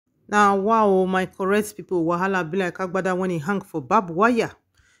Now, wow, my correct people, wahala be like agbada when he hang for barbed wire.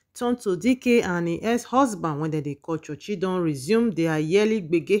 Tonto Dikeh and his ex-husband, when they call Churchill, don't resume their yearly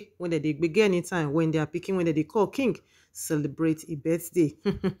gbege, when they gbege anytime, when they are picking, when they call king, celebrate a birthday.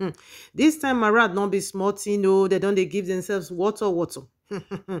 This time around, not be small thing, no, they don't they give themselves water.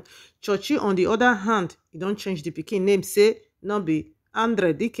 Churchill, on the other hand, he don't change the picking name, say, not be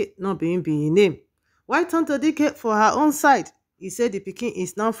Andre Dikeh, not be him be his name. Why Tonto Dikeh for her own side? He said the pikin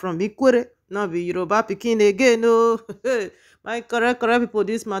is now from Ikwere, not be Yoruba pikin again. No, my correct people,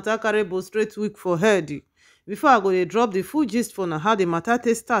 this matter carry both straight week for head. Before I go, dey drop the full gist for now how the matter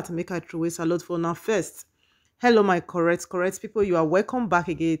take start. Make I throw a salute for now first. Hello, my correct people. You are welcome back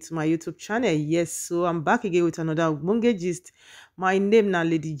again to my YouTube channel. Yes, so I'm back again with another ogbonge gist. My name na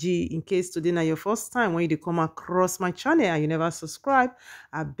Lady G. In case today na your first time when you dey come across my channel and you never subscribe,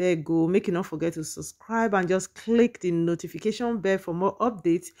 I beg go make you not forget to subscribe and just click the notification bell for more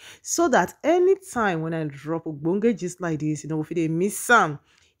updates so that anytime when I drop ogbonge gist like this, you know, if you dey miss some.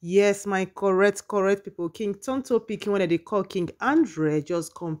 Yes, my correct people. King Tonto picking when they call King Andre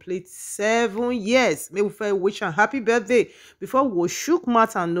just complete 7 years. May we first wish a happy birthday before we shook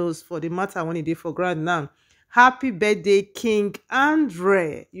mouth and nose for the matter when he did for grand now. Happy birthday, King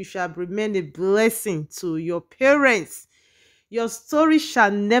Andre. You shall remain a blessing to your parents. Your story shall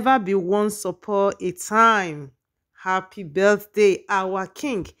never be once upon a time. Happy birthday, our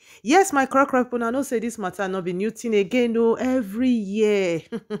king. Yes, my correct people, I know say this matter not be new thing again. No, every year.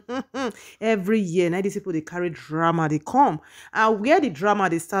 Every year. Now these people they carry drama, they come. And where the drama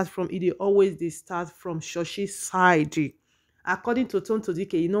they start from, they start from Shoshi side. According to Tonto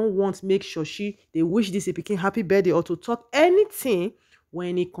Dikeh, you don't want make Shoshi they wish this pikin happy birthday or to talk anything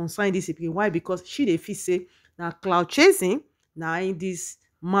when it concern this pikin. Why? Because she they feel say now cloud chasing. Now in this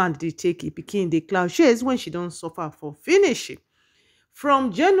man they take it pikin the cloud chase when she don't suffer for finishing.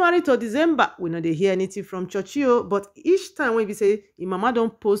 From January to December, we know they hear anything from Churchill, but each time when we say your mama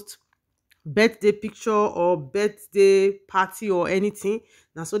don't post birthday picture or birthday party or anything,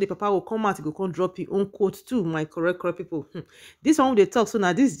 now so the papa will come out, he go come drop his own quote too. My correct people. This one they talk, so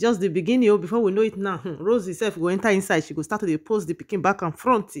now this is just the beginning. Before we know it now, Rose herself go enter inside, she go start to post the pikin back and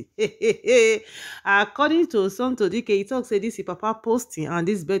front. According to Tonto Dikeh, he talks say this is papa posting and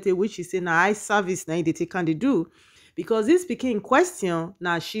this birthday which he say now eye service now they take and they do, because this pikin in question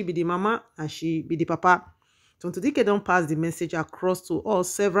now she be the mama and she be the papa. Tonto Dikeh don't pass the message across to us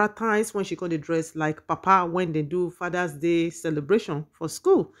several times when she called the dress like papa when they do Father's Day celebration for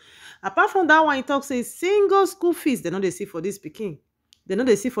school. Apart from that one, he talks a single school fees they know they see for this pikin. They know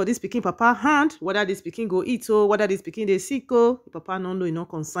they see for this pikin papa hand whether this pikin go eat or whether this pikin they sick or papa no know, no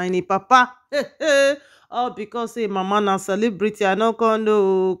consign it papa. All because say mama na celebrity I no con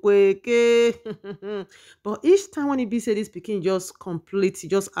know kweke. But each time when he be say this pikin just complete, he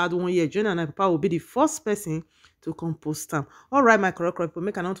just add 1 year join and papa will be the first person to come post them. All right, my correct people,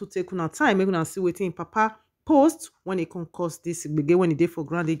 make not to take una time, make una see waiting papa post when he can cause this begin when he did for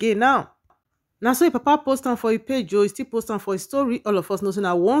grand again now. Now, so if papa post them for a page, or still post them for a story, all of us know so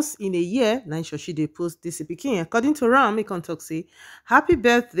now once in a year, now she they post this pikin. According to Ram, he can talk say, happy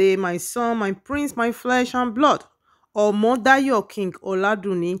birthday, my son, my prince, my flesh and blood. Or mother your king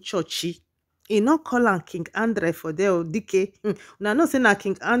Oladuni Churchill. He not call him King Andre for there Dikeh. Now no say na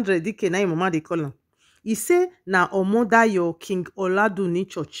King Andre Dikeh, na mama they call him. He say na Omoda your King Oladuni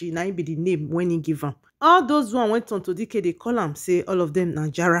Churchill, na be the name when he give him. All those one went on to Dikeh, they call him, say all of them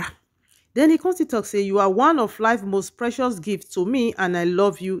Najara. Then he comes to talk, say, you are one of life's most precious gifts to me, and I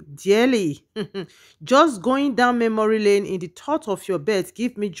love you dearly. Just going down memory lane in the thought of your birth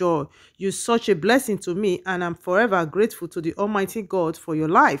give me joy. You're such a blessing to me, and I'm forever grateful to the Almighty God for your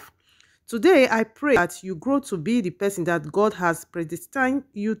life. Today, I pray that you grow to be the person that God has predestined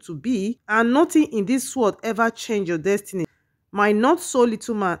you to be, and nothing in this world ever change your destiny. My not so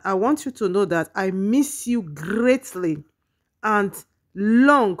little man, I want you to know that I miss you greatly, and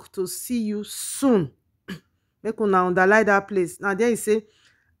long to see you soon. Make una underline that place. Now there you say,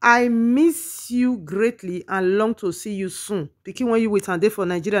 I miss you greatly and long to see you soon. Pikin when you wait and day for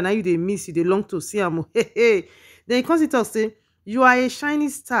Nigeria, now you they miss you, they long to see am. Then he comes to talk say, you are a shining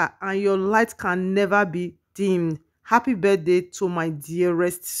star and your light can never be dimmed. Happy birthday to my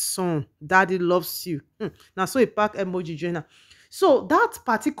dearest son. Daddy loves you. Now so he pack emoji joiner. So that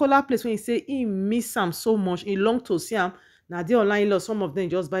particular place when he say he miss him so much, he long to see him. Now they online law, some of them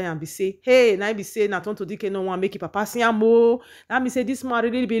just buy and be say, hey, now be say, now Tonto Dikeh no one make it papa see am o. Now me say this man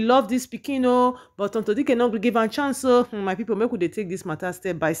really be love this pikin o, but Tonto Dikeh no give am chance so. My people, make they take this matter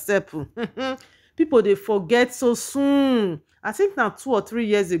step by step. People they forget so soon. I think now 2 or 3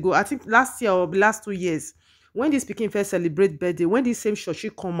 years ago, I think last year or the last 2 years, when this pikin first celebrate birthday, when this same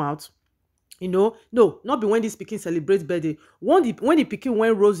Churchill come out, no, not be when this pikin celebrate birthday. When the pikin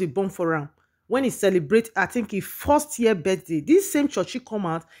when Rosie born for am, when he celebrate, I think his first year birthday, this same Churchill come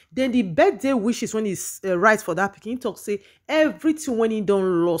out, then the birthday wishes when he's right for that pikin, talk say everything when he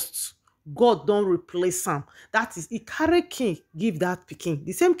done lost, God don't replace am. That is, he carry king give that pikin.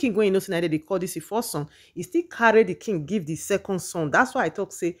 The same king when you know say they call this the first son, he still carry the king give the second son. That's why I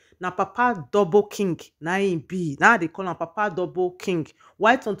talk say na papa double king na him be. Now they call am papa double king.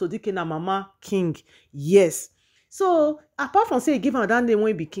 Why Tonto Dikeh na mama king? Yes. So apart from say he give am that name when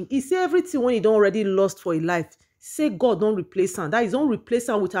he be king, he say everything when he don already lost for his life, say God don't replace am. That is, don't replace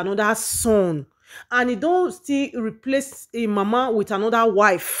am with another son, and he don't still replace a mama with another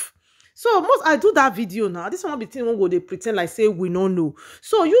wife. So most I do that video now. This one be thing won't go they pretend like say we don't know.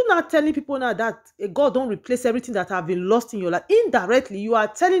 So you not telling people now that God don't replace everything that have been lost in your life. Indirectly, you are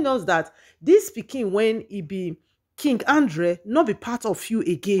telling us that this pikin when he be King Andre not be part of you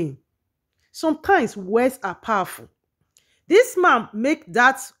again. Sometimes words are powerful. This man make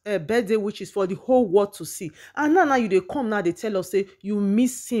that birthday which is for the whole world to see, and now you dey come now they tell us say you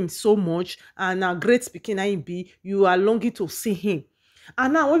miss him so much, and now great pikin na him be, you are longing to see him.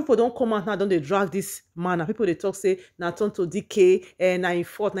 And now when people don't come out now, don't they drag this man, and people they talk say na Tonto Dikeh and na him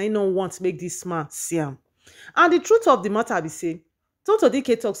fault, na him no want to make this man see him. And the truth of the matter be say Tonto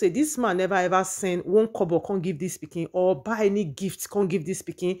Dikeh talk say this man never ever send one kobo can't give this pikin, or buy any gift can't give this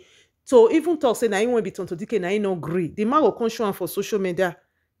pikin. So even talk say na him won't be Tonto Dikeh, na him no agree. The man will come show am for social media,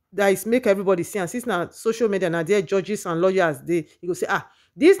 that is make everybody see. And since now social media now there judges and lawyers, they you go say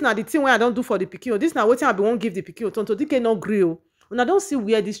this now the thing when I don't do for the pikin, this now wetin I be won't give the pikin. Tonto Dikeh no agree. Una don't see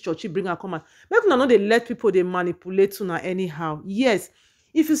where this Churchill bring her come out. Make una know they let people they manipulate una anyhow. Yes,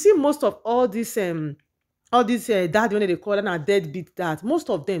 if you see most of all this dad when they call them deadbeat dad, most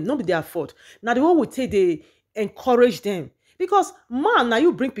of them not be their fault. Now the one would say they encourage them. Because man, now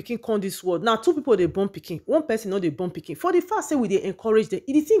you bring pikin come this world. Now two people they born pikin, one person not they born pikin. For the first say we they encourage them,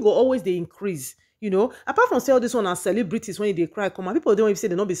 the thing will always they increase. Apart from say all this one are celebrities when they cry, come on, people don't even say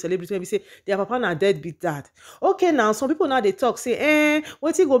they not be celebrities, when we say their papa na deadbeat dad. Okay, now some people now they talk say,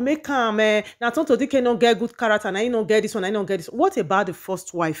 what you go make am? Now Tonto Dikeh not get good character, now you not get this one, I not get this. What about the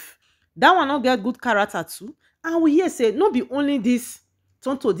first wife? That one not get good character too. And we hear say not be only this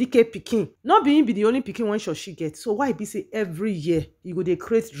Tonto Dikeh pikin, not be him be the only pikin when she get. So why be say every year you go they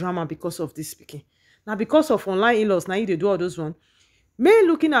create drama because of this pikin? Now because of online in-laws, now you they do all those one. Men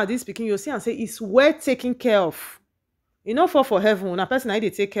looking at this pikin, you see and say it's well taken care of. You know, for heaven, when a person they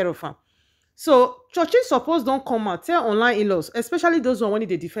take care of him. So Churchill suppose don't come out tell online in-laws, especially those one when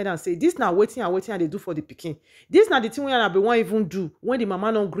they defend and say this now waiting and they do for the pikin. This now the thing when I be one even do when the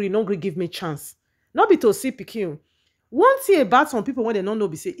mama no gree give me chance. Not be to see pikin. One thing about some people when they don't know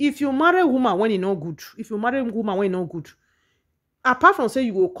be say if you marry a woman when you no good, if you marry a woman when you no good, apart from say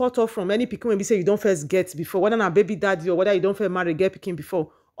you will cut off from any pikin when we say you don't first get before, whether na baby daddy or whether you don't first marry get pikin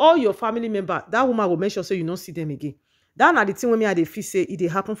before, all your family member, that woman will make sure so you don't see them again. That na the thing when me they feel say it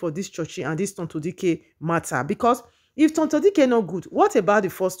happen for this Churchill and this Tonto Dikeh matter. Because if Tonto Dikeh not good, what about the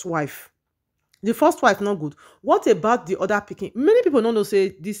first wife? The first wife not good. What about the other pikin? Many people don't know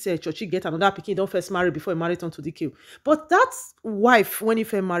say this Churchill get another pikin don't first marry before he marry Tonto Dikeh. But that wife when he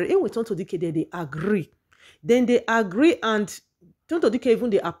first marry, with Tonto Dikeh they agree. Then they agree, and Tonto Dikeh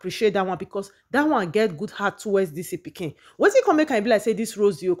even they appreciate that one because that one get good heart towards this pikin. Once he come make and be like say this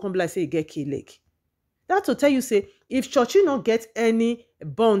Rose you come be like say he get key leg. That to tell you say if Churchill not get any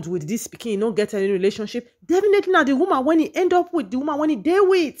bond with this pikin, he not get any relationship, definitely now the woman when he end up with the woman when he dey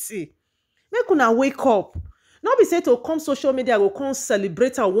with. Make una wake up. Not be say to come social media go come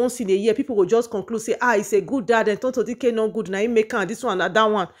celebrate her once in a year. People will just conclude say it's a good dad and Tonto Dikeh not good. Now he make her this one and that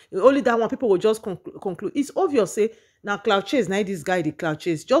one. Only that one people will just conclude. It's obvious say now cloud chase. Now this guy the cloud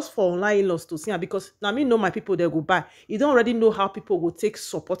chase just for online in-laws to see her because now me know my people they go buy. You don't already know how people will take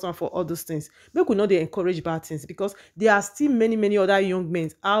support and for all those things. Make we know they encourage bad things because there are still many other young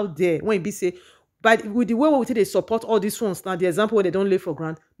men out there when it be say. But with the way we they support all these ones, now the example where they don't lay for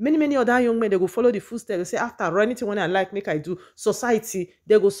grant, many other young men, they go follow the footsteps. They say, after anything when I like, make I do, society,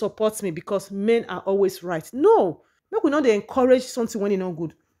 they go support me because men are always right. No, make we know they encourage something when it's not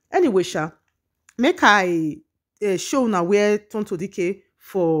good. Anyway, make I show now where Tonto Dikeh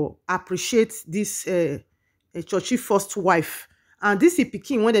for appreciate this Churchill first wife. And this is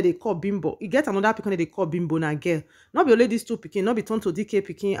pikin when they call bimbo. You get another pikin they call bimbo na girl. Not be only these two pikin, not be Tonto Dikeh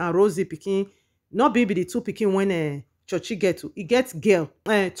pikin and Rosie pikin. Not be the two pikin when Churchill get to. He get girl,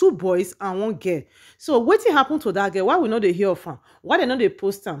 two boys and one girl. So wetin happen to that girl? Why we no dey hear of am? Why they no dey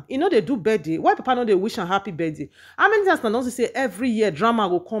post am? E no dey do birthday. Why papa no dey wish am happy birthday? How many times na don see say every year drama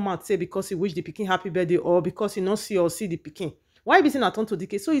go come out say because he wish the pikin happy birthday or because he no see or see the pikin? Why e be say na Tonto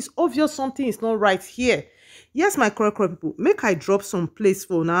Dikeh? So it's obvious something is not right here. Yes, my correct people, make I drop some place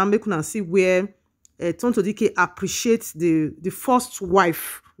for now. Make una see where Tonto Dikeh appreciates the first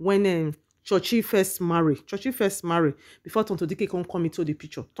wife when Churchill first marry. Churchill first marry before Tonto Dikeh come into the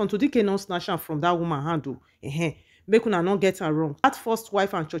picture. Tonto Dikeh no snatch am from that woman hand o. Make una not get her wrong. That first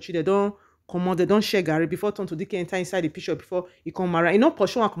wife and Churchill, they don't come on, they don't share garri before Tonto Dikeh enter inside the picture before he come marry. He no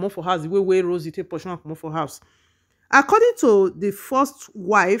pursue and come out for house the way Rosie take pursue and come out for house. According to the first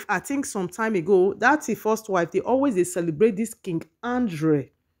wife, I think some time ago, that's the first wife, they always they celebrate this King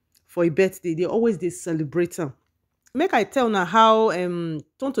Andre for a birthday. They always they celebrate him. Make I tell now how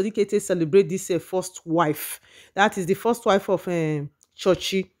Tonto Dikeh celebrate this first wife. That is the first wife of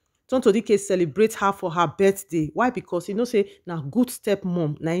Churchill. Tonto Dikeh celebrate her for her birthday. Why? Because you know say na good step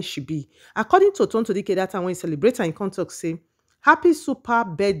mom na she be. According to Tonto Dikeh, that time when he celebrate her in contact say, "Happy super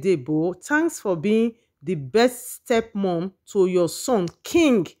birthday, Bo. Thanks for being the best stepmom to your son,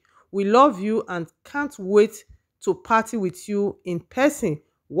 King. We love you and can't wait to party with you in person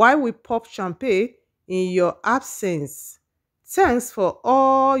while we pop champagne in your absence. Thanks for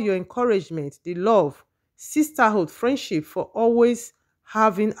all your encouragement, the love, sisterhood, friendship, for always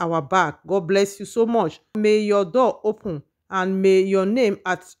having our back. God bless you so much. May your door open and may your name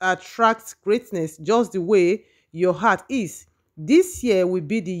attract greatness just the way your heart is. This year will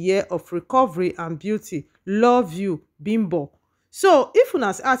be the year of recovery and beauty. Love you, Bimbo." So if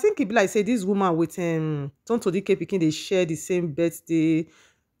una, I think it be like say this woman with Tonto Dikeh pikin they share the same birthday,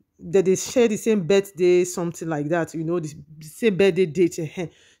 that they share the same birthday, something like that, you know, the same birthday date.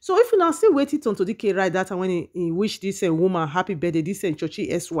 So if you now say waiting Tonto Dikeh right that time when he wish this woman happy birthday, this Churchill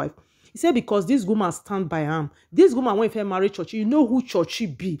ex-wife, he said because this woman stand by him. This woman when he marry Churchill, you know who Churchill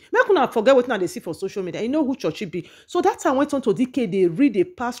be. Make una forget what now they see for social media. You know who Churchill be. So that time when Tonto Dikeh they read, they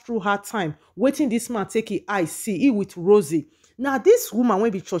pass through hard time, waiting this man take his eye see he with Rosie. Now this woman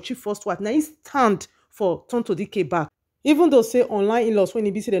when be Churchill first wife, now he stand for Tonto Dikeh back. Even though say online in-laws when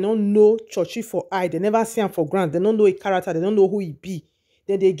he be say they don't know Churchill for eye, they never see him for grant, they don't know a character, they don't know who he be.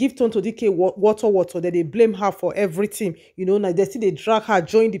 Then they give Tonto Dikeh water, then they blame her for everything. You know, now they still they drag her,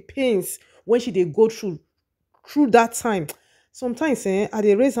 join the pains when she they go through that time. Sometimes I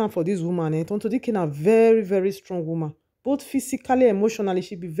they raise hand for this woman. Tonto Dikeh a very, very strong woman. Both physically, emotionally,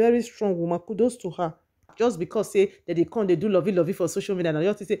 she be very strong woman. Kudos to her. Just because say that they come, they do lovey for social media, and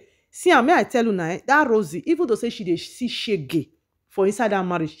just say, see, may I tell you now, that Rosie, even though say she dey see shege for inside that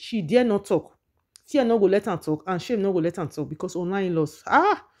marriage, she dare not talk. Fear no go let her talk, and shame no go let her talk because online in-laws,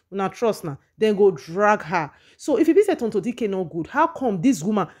 una trust now, then go drag her. So if you be say Tonto Dikeh no good, how come this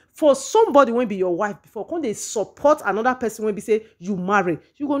woman, for somebody when be your wife before, come they support another person when be say you marry,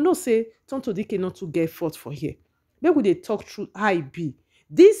 you go know say Tonto Dikeh not to get fought for here. Maybe they talk through how e be.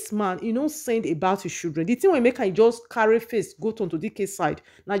 This man, you know, send about his children. The thing when make I just carry face go Tonto Dikeh side,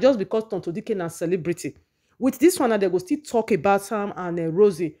 now just because Tonto Dikeh na celebrity. With this one, they go still talk about him and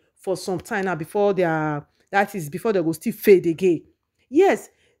Rosie for some time now before they are, that is before they go still fade again. Yes,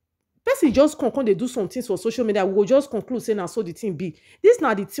 person just come they do some things for social media. We will just conclude saying, so the thing be. This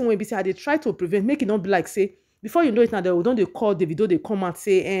now the thing when be say they try to prevent, make it not be like say. Before you know it now, they call Davido, they come and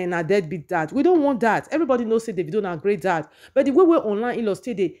say, na deadbeat dad. We don't want that. Everybody knows say Davido na great dad. But the way we're online in-laws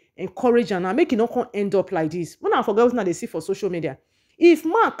they encourage and make it not come end up like this. When I forget what now they see for social media. If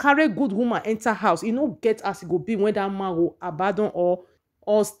man carry good woman enter house, you know get as it go be when that man will abandon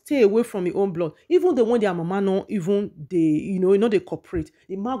or stay away from his own blood. Even the when their mama no even they they cooperate,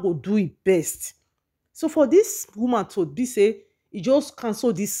 the man go do it best. So for this woman to be say, he just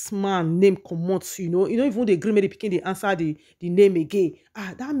cancel this man name comot, even the agree make the pikin dey answer the name again.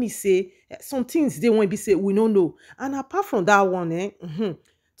 That means say some things they won't be say we don't know. And apart from that one,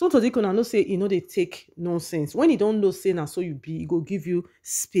 Tonto Dikeh know say they take nonsense. When you don't know say na so you be, he go give you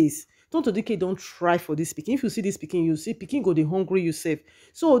space. Tonto Dikeh don't try for this pikin. If you see this pikin, you see pikin go dey hungry yourself.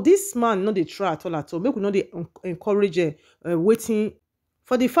 So this man no dey try at all. Make we no dey encourage waiting.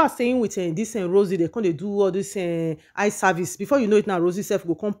 For the fact saying with this Rosie, they come they do all this eye service. Before you know it now, Rosie self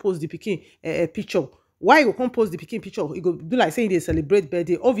go come post the pikin picture. Why you go come post the pikin picture? It go do like saying they celebrate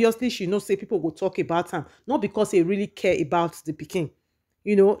birthday. Obviously, she knows say people go talk about her, not because they really care about the pikin.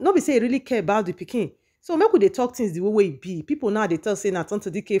 Not be say they really care about the pikin. So make we dey talk things the way it be. People now they tell say na Tonto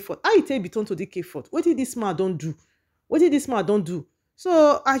Dikeh fault. How you tell be Tonto Dikeh fault? What did this man don't do? What did this man don't do?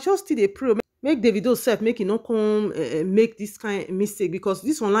 So I just still dey pray. make Davido sef make e no come make this kind mistake, because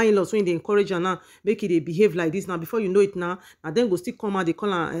this online in-laws wey dey encourage am now make e dey behave like this now, before you know it now na dem go still come out dey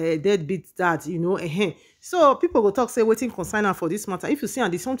call am deadbeat dad, you know. So people go talk say wetin concern am for this matter. If you see am,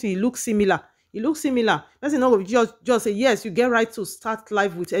 the something e look similar. E look similar. Person no go just say yes, you get right to start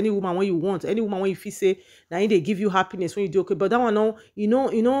life with any woman when you want, any woman when you feel say na im dey give you happiness when you do okay. But that one no, you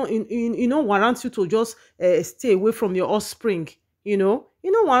know, warrant you to just stay away from your offspring. You know,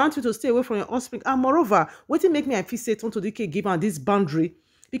 warrant you to stay away from your offspring. And moreover, wetin make me I feel say Tonto Dikeh give am this boundary,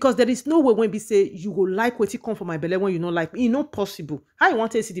 because there is no way when be say you go like wetin come for my belle when you no like me. E no possible. How you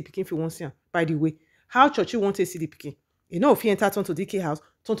want to see the pikin if you want see am? By the way, how Churchill want to see the pikin? You know, if he enter Tonto Dikeh house,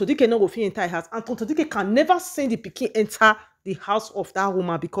 Tonto Dikeh no go fit enter house, and Tonto Dikeh can never send the pikin enter the house of that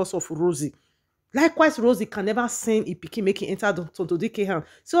woman because of Rosie. Likewise, Rosie can never send a pikin make e enter Tonto Dikeh house.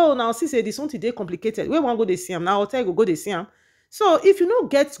 So now see say this something dey complicated. Where one go dey see am now? Hotel go dey see am. So if you no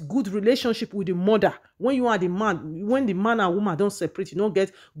get good relationship with the mother when you are the man, when the man and woman don't separate, you don't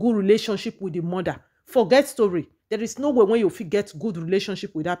get good relationship with the mother, forget story. There is no way when you fit get good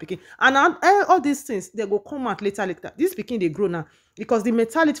relationship with that pikin. And all these things, they go come out later. This pikin they grow now, because the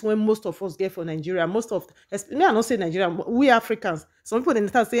mentality when most of us get for Nigeria, me I not say Nigeria, we Africans, some people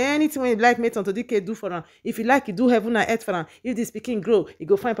they say anything when you like, make Tonto Dikeh do for them. If you like, you do heaven and earth for them. If this pikin grow, you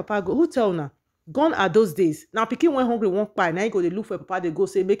go find papa go. Who tell now? Gone are those days. Now pikin when hungry won't buy. Now you go they look for papa, they go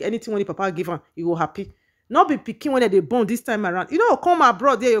say make anything when the papa give him, you go happy. Not be pikin when they born this time around. You know, come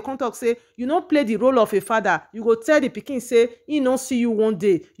abroad there, you come talk say you don't play the role of a father. You go tell the pikin say he don't see you one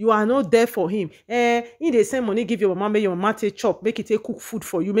day. You are not there for him. He dey send money give your mama, make your mama take chop, make it take cook food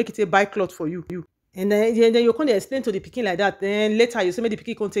for you, make it take buy cloth for you. And then you come explain to the pikin like that. Then later you say make the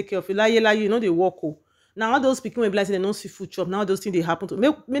pikin come take care of you. Like you know they walk. Now all those people when like say they don't see food chop, now those things they happen to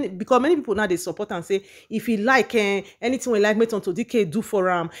because many people now they support and say if he like anything we like make Tonto Dikeh do for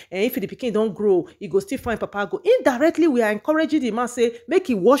him, and if the pikin don't grow, he go still find papa go. Indirectly we are encouraging the man say make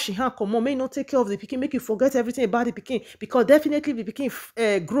he wash his hand, come on, make not take care of the pikin, make you forget everything about the pikin, because definitely if the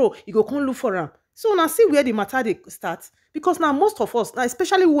pikin grow, he go come look for him. So now see where the matter they start, because now most of us, now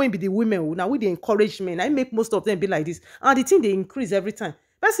especially when be the women, now we the encouragement, I make most of them be like this, and the thing they increase every time.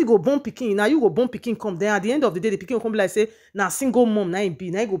 Person go born pikin, now you go born pikin come. Then at the end of the day, the pikin will come be like say, now single mom, now be,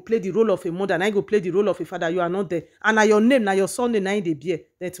 now you go play the role of a mother, now you go play the role of a father. You are not there, and now your name, now your son name, now they bear.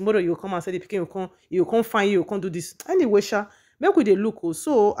 Then tomorrow you will come and say the pikin will come, you will come find you, will come do this. Anyway, sha, make we dey look.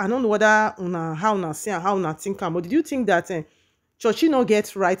 So I don't know whether how una see and how una think, but did you think that Churchill not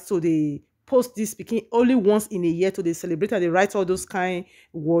get right to the post this pikin only once in a year to the celebrate and they write all those kind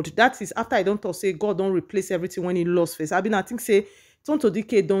word? That is after I don't talk say God don't replace everything when he lost face. I think say Tonto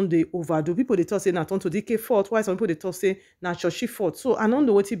Dikeh don dey overdo. People they talk say na Tonto Dikeh fault, while some people they talk say na Churchill fault. So I don't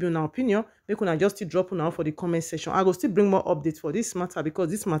know what be una opinion. Make una just still drop now for the comment section. I go still bring more updates for this matter, because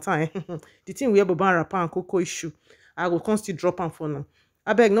this matter the thing we have about rapper and cocoa issue, I will constantly drop am for now.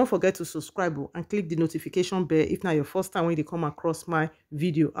 Abeg, don't forget to subscribe and click the notification bell if not your first time when they come across my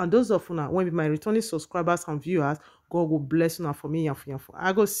video. And those of una when be my returning subscribers and viewers, God will bless you for me and for you.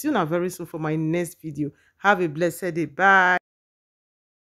 I go see you now very soon for my next video. Have a blessed day. Bye.